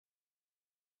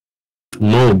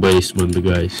No basement,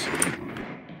 guys.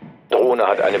 Drohne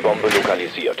hat eine Bombe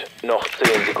lokalisiert. Noch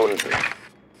 10 Sekunden.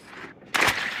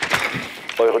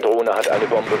 Eure Drohne hat eine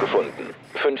Bombe gefunden.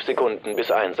 5 Sekunden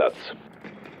bis Einsatz.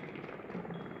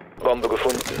 Bombe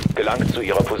gefunden. Gelangt zu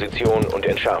ihrer Position und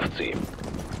entschärft sie.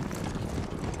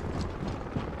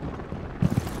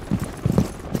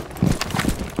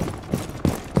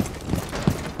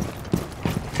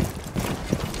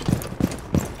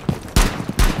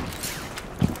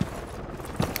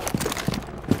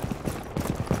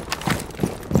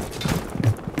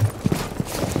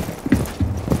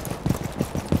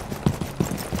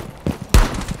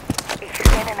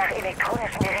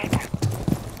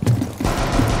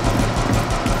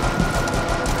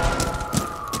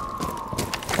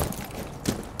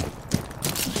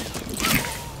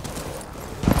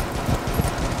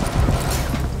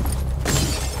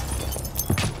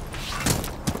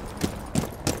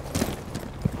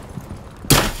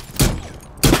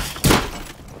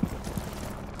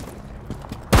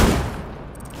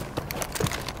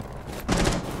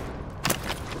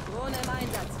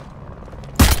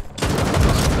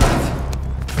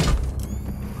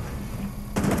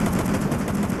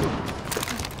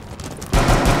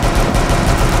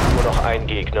 Ein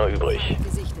Gegner übrig.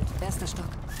 Gesichtet. Erster Stock.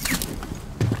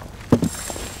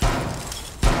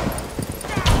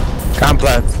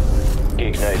 Komplett.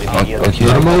 Gegner eliminiert. Okay.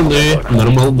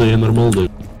 Normal day.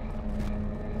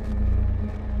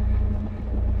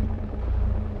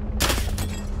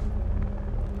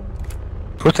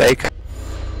 Goed take.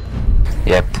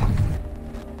 Yep.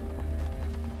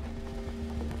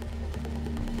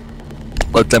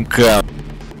 Let them come.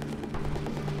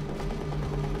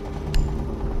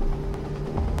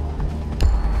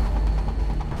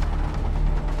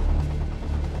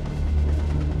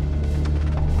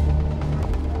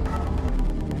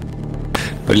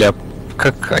 Бля,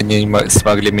 как они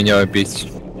смогли меня убить?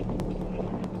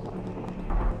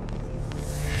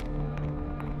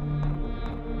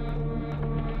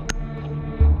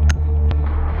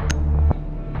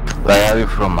 Where are you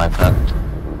from, my friend?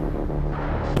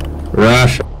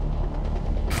 Russia.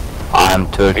 I'm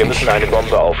Wir Turkish. müssen eine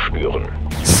Bombe aufspüren.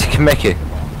 Sikmeki.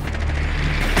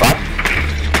 What?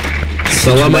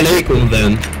 Salam alaikum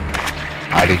then.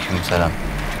 Aleyküm selam.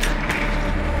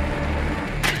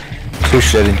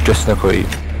 Türklerin göğsüne koyayım.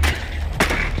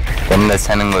 Ben de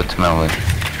senin götüme koyayım.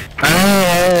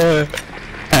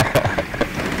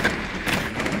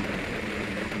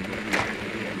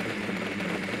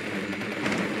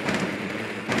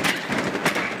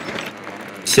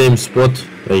 Same spot,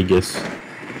 I guess.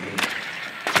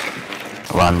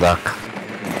 Вандак.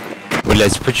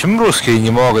 Блять, почему русские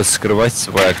не могут скрывать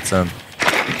свой акцент?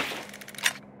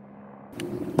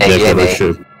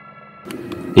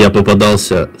 Я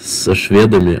попадался со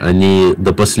шведами, они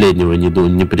до последнего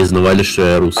не признавали, что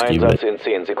я русский, блядь. Einsatz in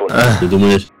 10 Sekunden.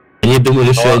 Они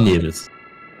думали, что я немец.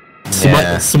 С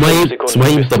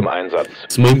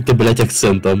моим-то, блядь,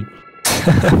 акцентом.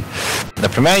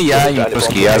 Например, я не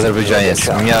русский, я азербайджанец.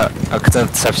 У меня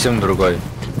акцент совсем другой.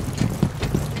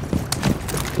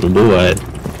 Ну, бывает.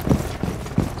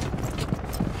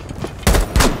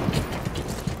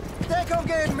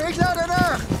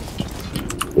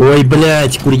 Ой,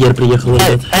 блядь, курьер приехал.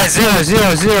 Hey,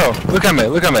 zero. Look at me.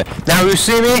 Now you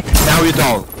see me, now you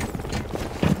don't.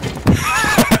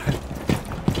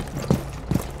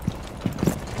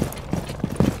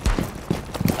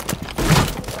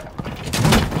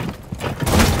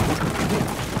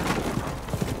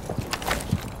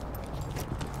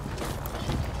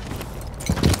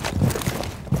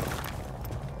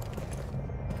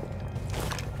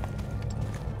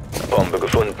 Bombe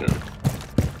gefunden.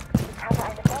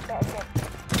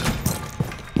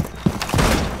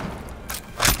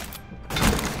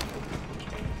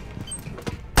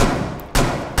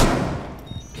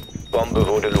 Bombe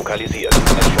wurde lokalisiert.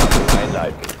 Entschärfung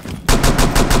einleiten.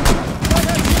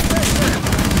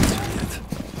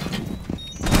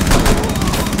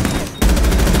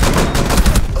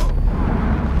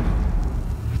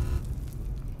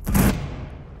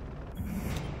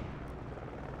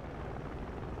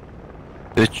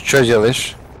 Ты что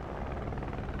делаешь?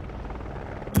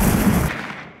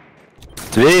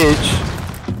 Twitch.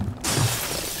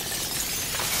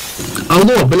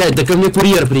 Алло, блядь, да ко мне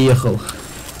курьер приехал.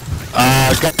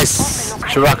 Guys,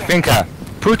 чувак, Finka,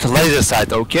 put laser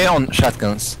sight, okay, on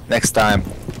shotguns next time.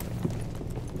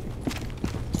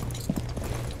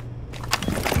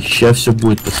 Сейчас все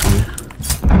будет, пацаны.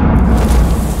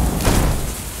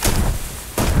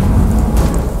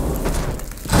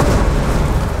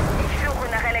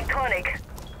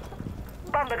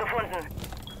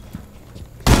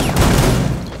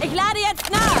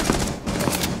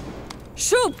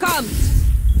 Schub kommt!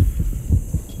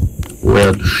 Ой,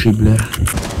 от души, бля.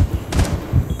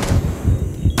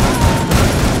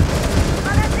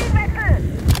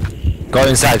 Go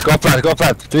inside, go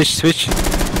plant, switch.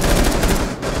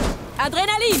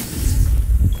 Adrenalin!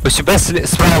 У тебя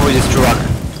справа будет чувак.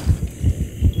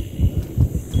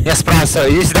 Я справа,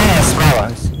 есть, да, я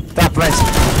справа. Да, плент.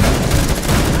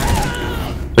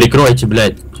 Прикройте,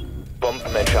 блядь.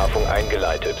 Bombenentschärfung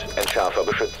eingeleitet. Entschärfer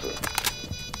beschützen.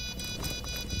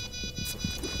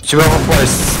 Чего в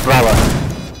поезд справа?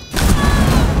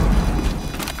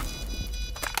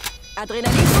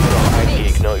 Adrenalin! Noch ein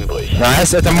Gegner übrig.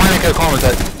 Найс, это маленькая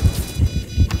комната.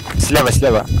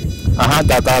 Слева. Ага,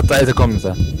 да, это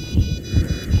комната.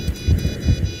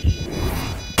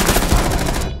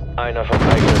 Einer vom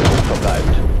eigenen Trupp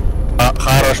verbleibt.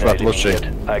 Хорош, брат, лучший.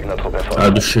 Eigener Trupp От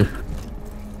erfolgt. души.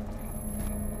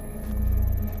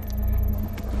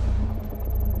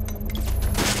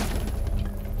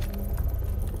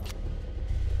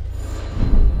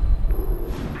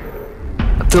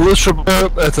 Ты лучше бы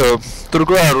это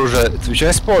другое оружие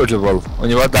отвечай использовал. У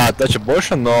него да, отдача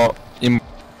больше, но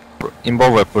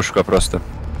имбовая пушка просто.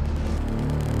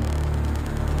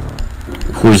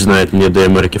 Хуй знает, мне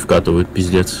ДМРки вкатывают,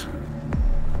 пиздец.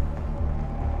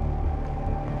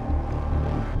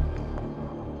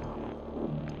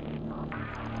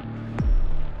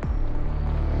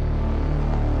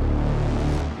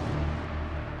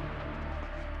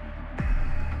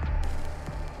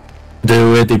 Да и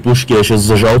у этой пушки я сейчас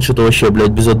зажал, что-то вообще, блядь,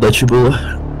 без отдачи было.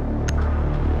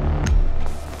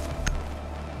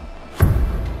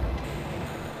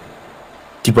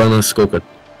 Типа она сколько?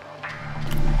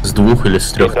 С 2 или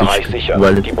с 3 Bereich тысяч sicher.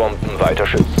 валит. Die Bomben weiter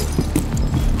schützen.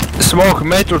 Smoke,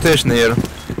 mate rotation here.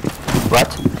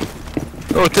 What?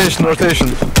 Rotation.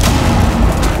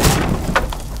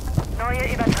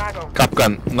 Neue Übertragung.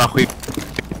 Капкан, нахуй.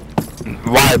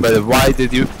 Why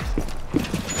did you...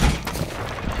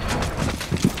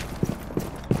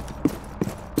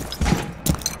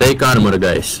 Take armor,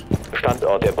 guys.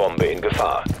 Standort der Bombe in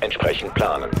Gefahr. Entsprechend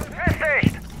planen.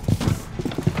 Befestigt!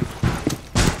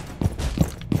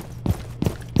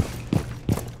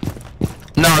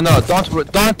 No,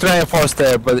 don't reinforce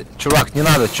there, but... Чувак, не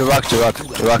надо, чувак,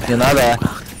 не надо.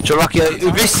 Чувак, я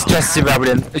весь сейчас тебя,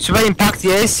 блин. У тебя импакт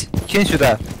есть? Кинь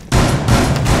сюда.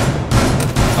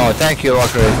 О, thank you,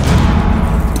 Warframe.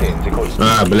 10 Sekunden.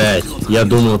 А, блядь, я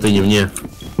думал, ты не мне.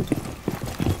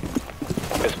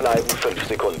 Es bleiben 5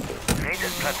 Sekunden. Red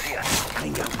ist platziert.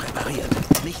 Eingang präpariert.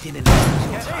 Nicht in den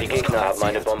Die Gegner haben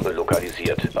eine Bombe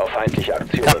lokalisiert. Auf feindliche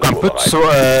Aktionen Capcan,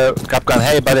 vorbereitet. Capcan,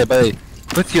 hey, buddy.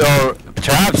 Put your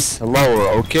traps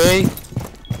lower, okay?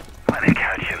 Meine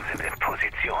Kerlchen sind in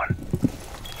Position.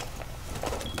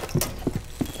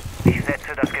 Ich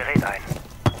setze das Gerät ein.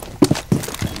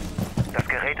 Das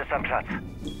Gerät ist am Platz.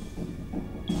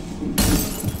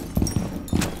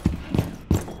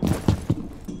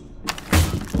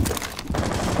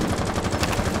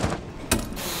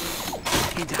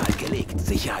 Hinterhalt gelegt.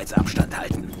 Sicherheitsabstand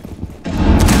halten.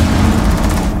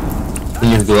 У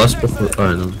них глаз похуй.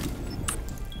 А, ну.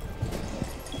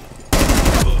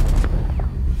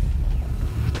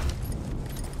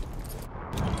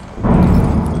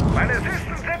 Meine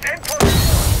System sind in Position.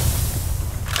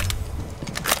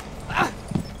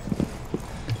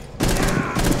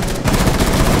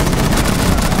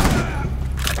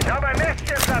 Ich habe ein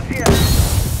Nestchen platziert.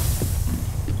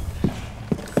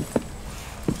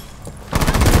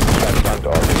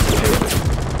 Standort ist gefährdet.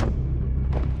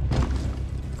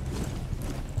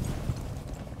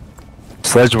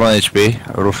 Sledge 1 HP,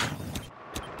 roof.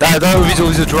 Да,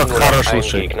 увидел, чувак, Nur noch хороший, ein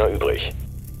лучший. Gegner übrig.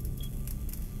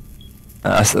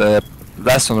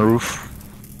 That's on the roof.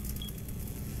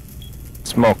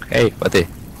 Smoke, hey, buddy.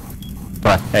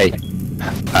 But, hey.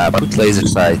 Put laser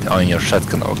sight on your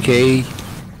shotgun, okay?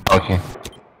 Okay.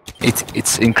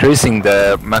 It's increasing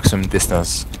the maximum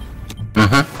distance.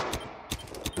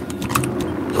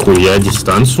 Хуя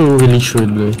дистанцию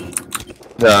увеличивает, блядь.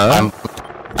 Да.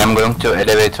 I'm going to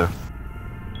elevator.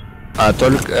 А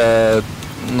только,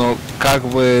 ну, как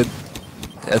бы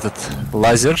этот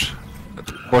лазер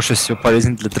больше всего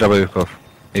полезен для дробовиков.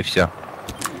 И все.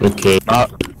 Окей. А,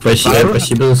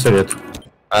 Спасибо за совет.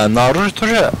 на оружие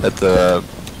тоже это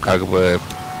как бы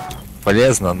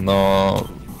полезно, но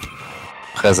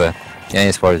хз. Я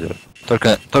не использую.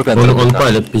 Только на Он дробовиках.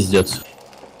 палит, пиздец.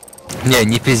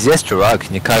 Не пиздец, чувак,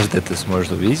 не каждый это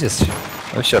сможет увидеть.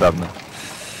 Но все равно.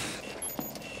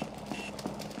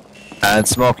 And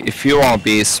smoke, if you want to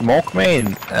be smoke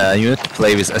main, you need to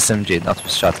play with SMG, not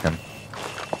with shotgun.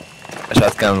 A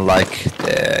shotgun like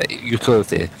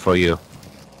utility for you.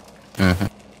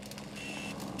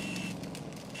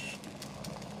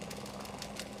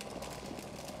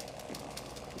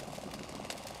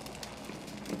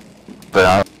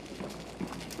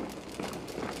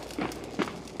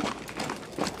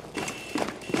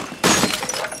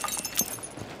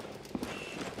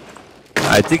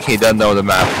 I think he don't know the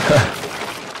map.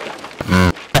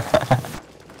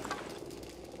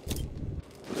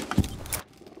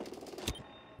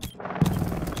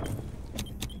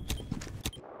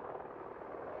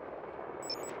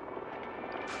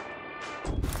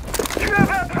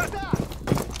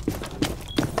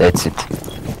 That's it.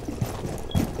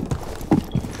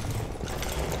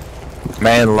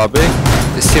 Main lobby.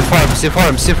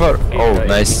 C4. Oh,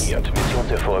 nice.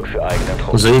 Missionserfolg für eigenen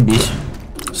Truppen. Заебись.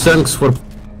 Thanks for...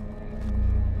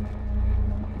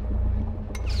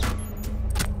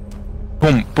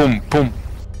 Boom.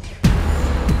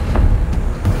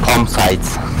 Pump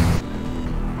site.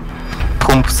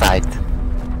 Pump site.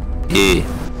 Yeah.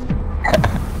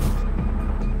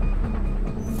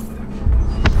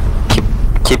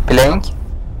 Keep playing.